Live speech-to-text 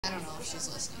I don't know if she's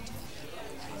listening to me.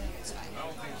 It's fine. I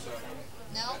don't think so.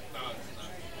 No? No,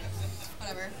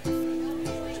 Whatever.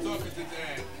 she's talking to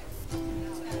Dad.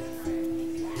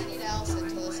 I need Allison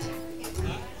to listen. Can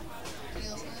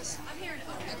you listen to this? I'm hearing it.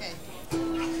 Okay.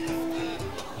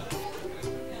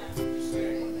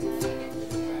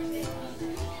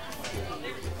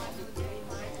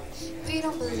 We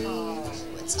don't believe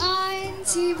what's on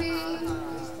TV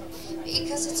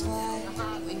because it's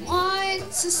what we want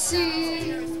to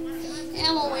see.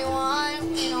 And what we want,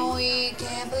 we know we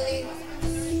can't believe.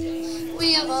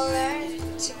 We have all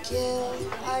learned to kill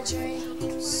our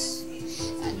dreams.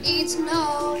 I need to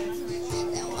know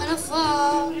that when I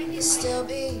fall, you'll still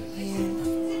be here.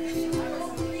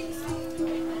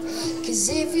 'Cause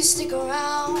if you stick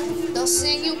around, they'll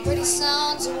sing you pretty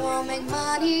sounds and we'll make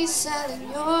money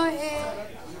selling your hair.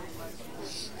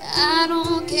 I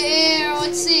don't care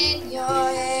what's in your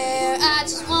hair, I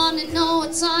just wanna know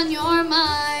what's on your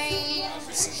mind.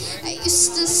 I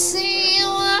used to say I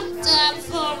walked up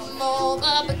for more,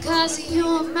 but because of you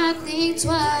I might think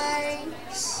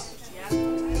twice.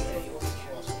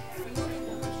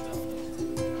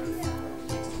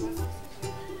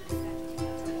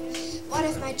 What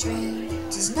if my dream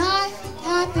does not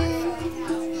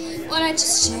happen? What I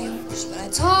just changed what I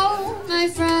told my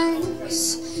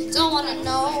friends. Don't wanna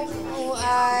know who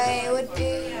I would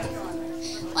be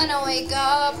when I wake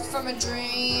up from a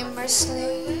dream or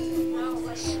sleep.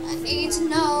 I need to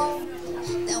know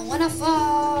that when I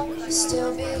fall, you'll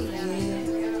still be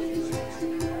here.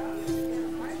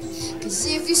 'Cause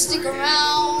if you stick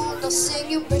around, I'll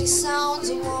sing you pretty sounds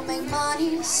and we'll make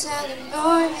money selling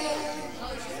your hair.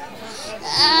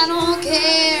 I don't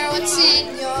care what's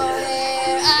in your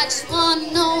hair, I just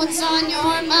wanna know what's on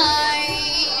your mind.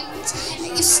 I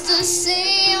used to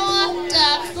say I walked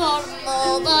out for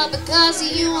more, but because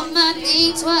of you I might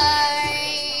think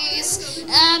twice.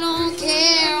 I don't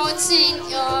care what's in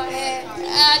your hair,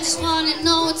 I just wanna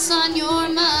know what's on your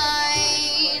mind.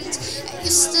 I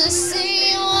used to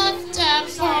say I walked out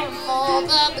for more,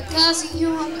 but because of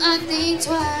you I might think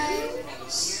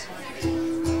twice.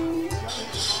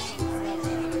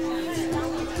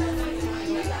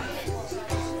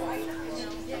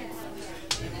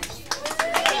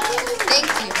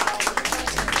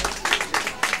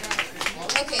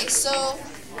 Okay, so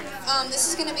this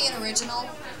is going to be an original.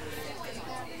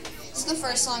 This is the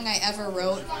first song I ever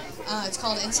wrote. It's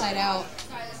called Inside Out.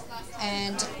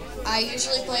 And I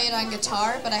usually play it on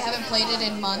guitar, but I haven't played it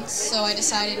in months, so I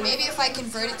decided maybe if I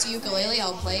convert it to ukulele,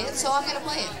 I'll play it, so I'm going to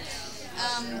play it.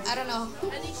 I don't know.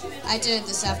 I did it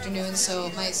this afternoon, so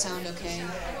it might sound okay.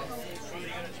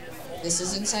 This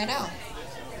is Inside Out.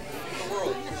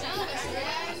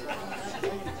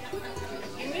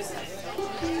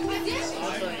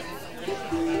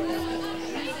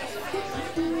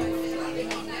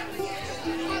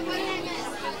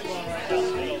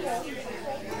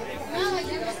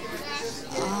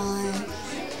 On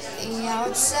the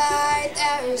outside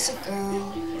there's a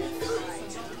girl.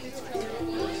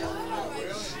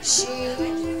 She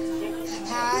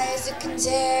has a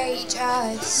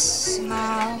contagious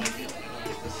smile.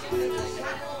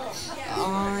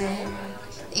 On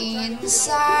the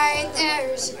inside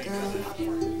there's a girl.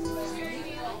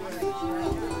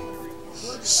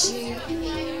 She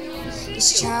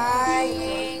is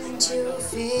trying to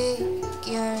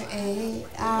figure it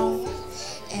out.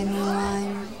 And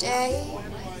one day,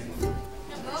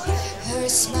 her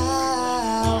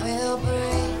smile will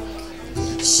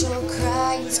break. She'll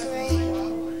cry and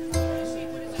scream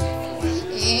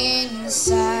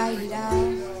inside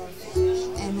out.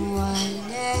 And one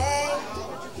day,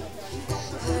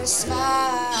 her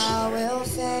smile will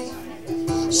fade.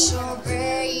 She'll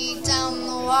break down the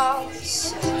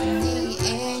walls from the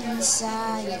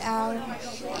inside out,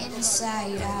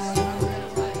 inside out.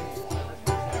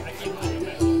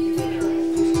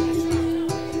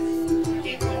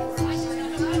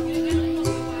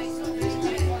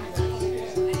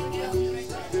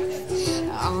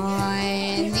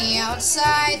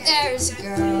 Outside there's a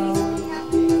girl.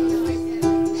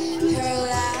 Her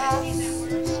laugh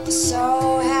is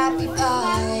so happy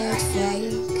but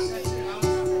fake.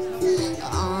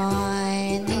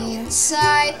 On the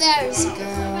inside there's a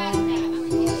girl.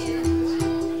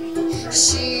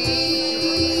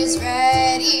 She's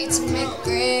ready to make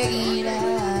great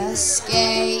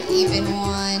escape. Even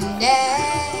one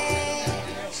day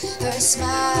her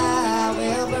smile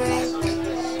will break.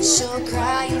 She'll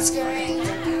cry and scream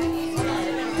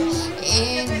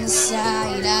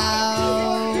inside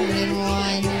out. And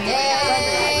one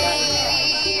day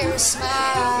her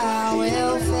smile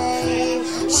will fade.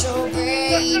 She'll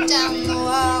break down the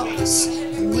walls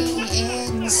from the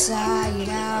inside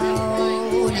out.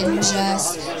 out, and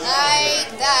just like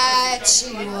that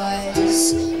she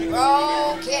was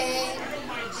broken.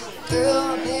 Grew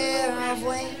a pair of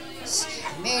wings,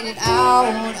 made it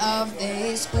out of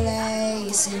this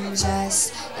place, and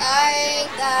just like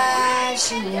that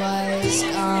she was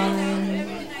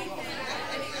gone.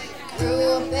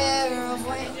 Grew a pair of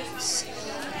wings,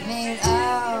 made it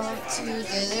out to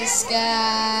the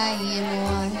sky,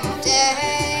 and one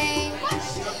day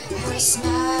her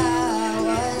smile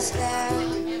was there,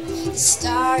 the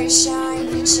stars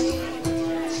shining, she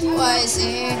was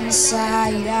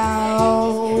inside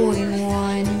out, and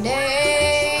one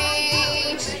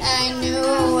day I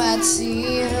knew I'd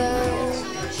see her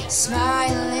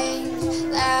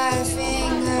smiling,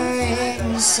 laughing, her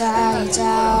inside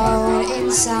out,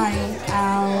 inside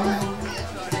out,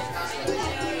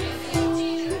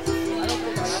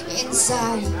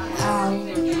 inside out,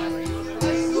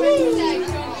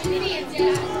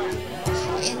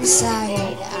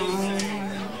 inside out.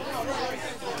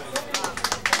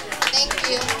 Thank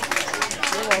you.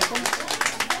 You're welcome.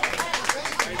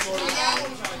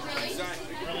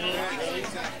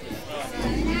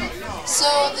 So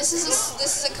this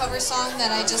is a cover song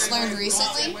that I just learned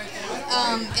recently.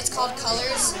 It's called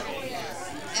Colors.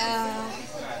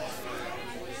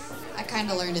 I kind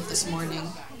of learned it this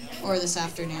morning or this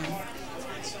afternoon,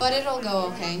 but it'll go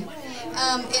okay.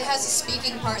 It has a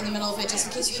speaking part in the middle of it, just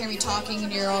in case you hear me talking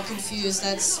and you're all confused.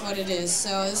 That's what it is.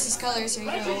 So this is Colors. Here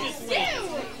you go.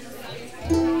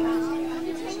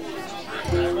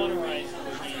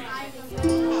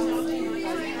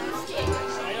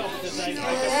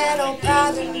 Your little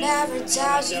brother never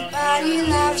tells you, but he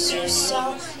loves you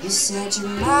so. You said your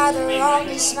mother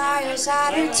only smiles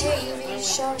at her TV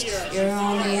shows. You're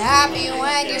only happy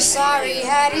when you're sorry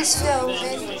head is filled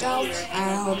with dough.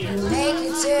 I hope you make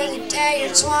it to the day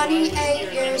you're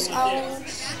 28 years old.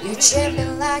 You're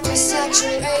tripping like a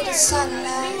saturated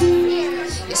sunlight.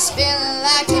 You're spilling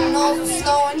like an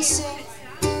overflowing sink.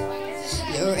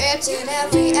 You're ripped at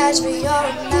every edge, but you're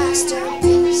a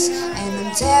masterpiece. And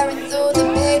I'm tearing through the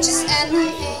pages and the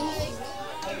ink.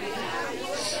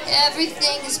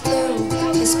 Everything is blue,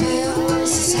 his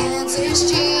pills, his hands,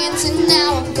 his jeans. And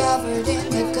now I'm covered in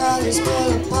the colors,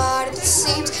 pull apart at the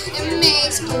seams. It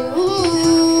makes blue,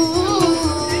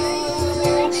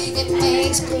 it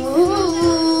makes blue.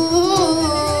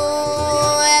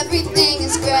 Everything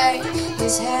is gray,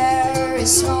 his hair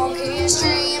is smoky, his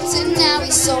dreams. And now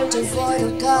he's so devoid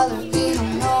of color, he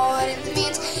don't know what it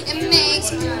means. It makes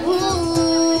blue,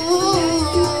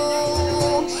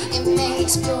 it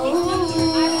makes blue.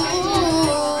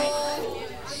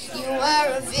 You were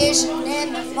a vision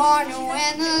in the morning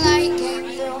when the light came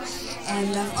through,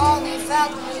 and I've only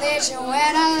felt religion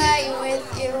when I lay with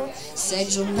you.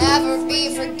 Said you'll never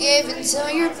be forgiven till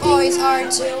your boys are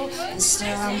too. And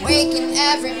still I'm waking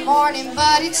every morning,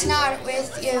 but it's not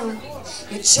with you.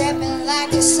 You're tripping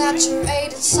like a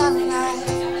saturated sunlight.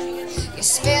 You're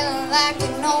spilling like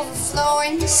an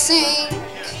overflowing sink.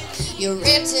 You're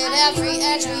ripped at every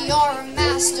edge, but you're a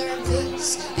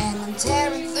masterpiece. And I'm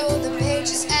tearing through the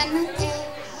pages and the ink.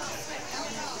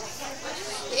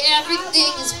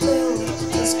 Everything is blue,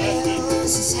 his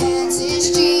pills, his hands,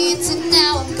 his jeans. And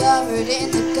now I'm covered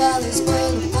in the colors,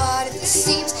 pull apart at the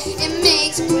seams. It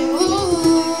makes blue,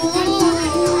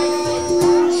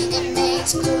 it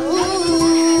makes blue.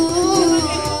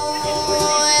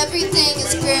 Everything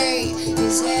is gray,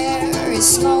 his hair is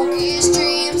smoky, his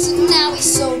dreams. And now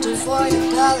he's so devoid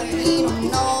of color, he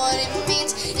don't know what it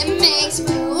means. It makes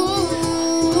blue,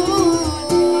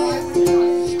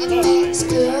 it makes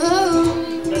blue.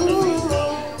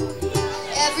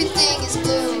 Everything is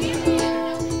blue,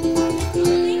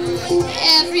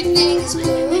 everything is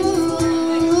blue,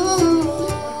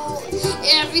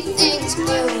 everything is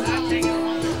blue,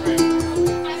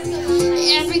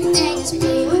 everything is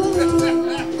blue.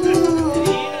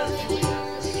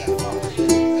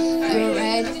 You were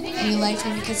red and you liked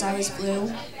me because I was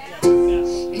blue.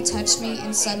 You touched me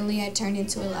and suddenly I turned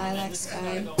into a lilac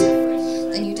sky.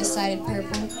 Then you decided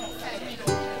purple.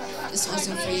 This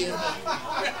wasn't for you.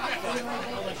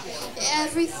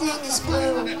 Everything is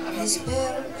blue, his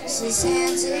pills, his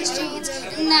hands, his jeans.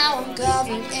 And now I'm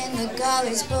covered in the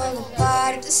colors, pull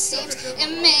apart at the seams.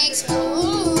 It makes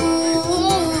blue,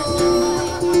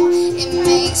 it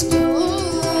makes blue.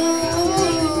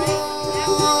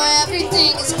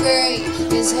 Everything is gray,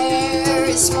 his hair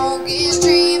is smoky, his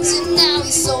dreams. And now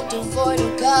he's so devoid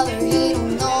of color, he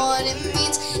don't know what it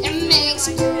means. It makes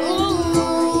blue,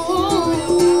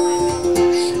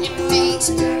 it makes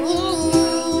blue.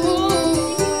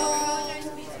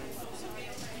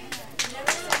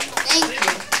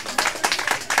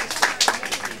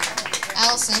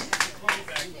 Allison.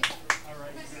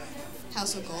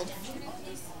 House of Gold.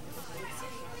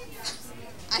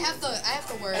 I have the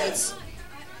words.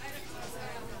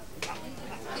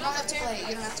 You don't have to play it.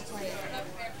 You don't have to play it.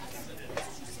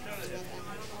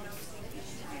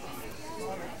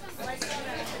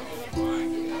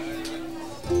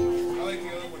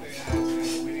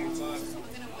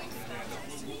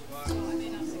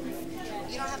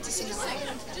 You don't have to sing along.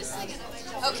 Just sing it.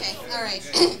 Okay, all right.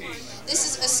 This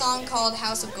is a song called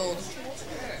House of Gold.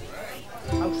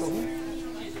 House of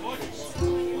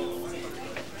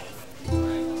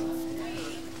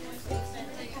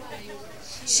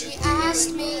She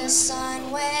asked me,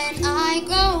 son, when I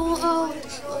grow old,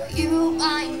 will you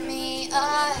buy me a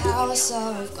house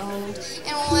of gold?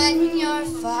 And when your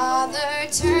father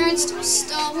turns to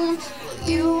stone, will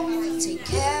you take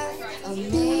care of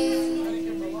me?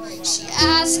 She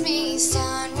asked me,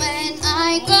 son, when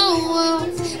I grow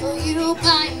old, will you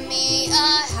buy me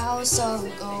a house of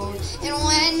gold? And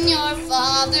when your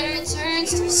father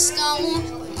turns to stone,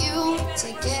 will you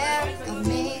take care of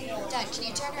me? Dad, can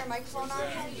you turn your microphone on?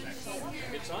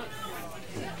 It's on.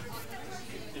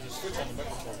 There's a switch on the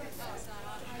microphone.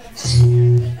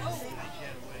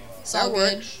 So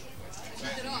good.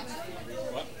 What?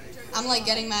 I'm like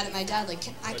getting mad at my dad. Like,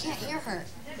 I can't hear her.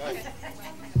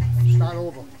 Start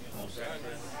over.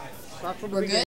 Start from the We're good?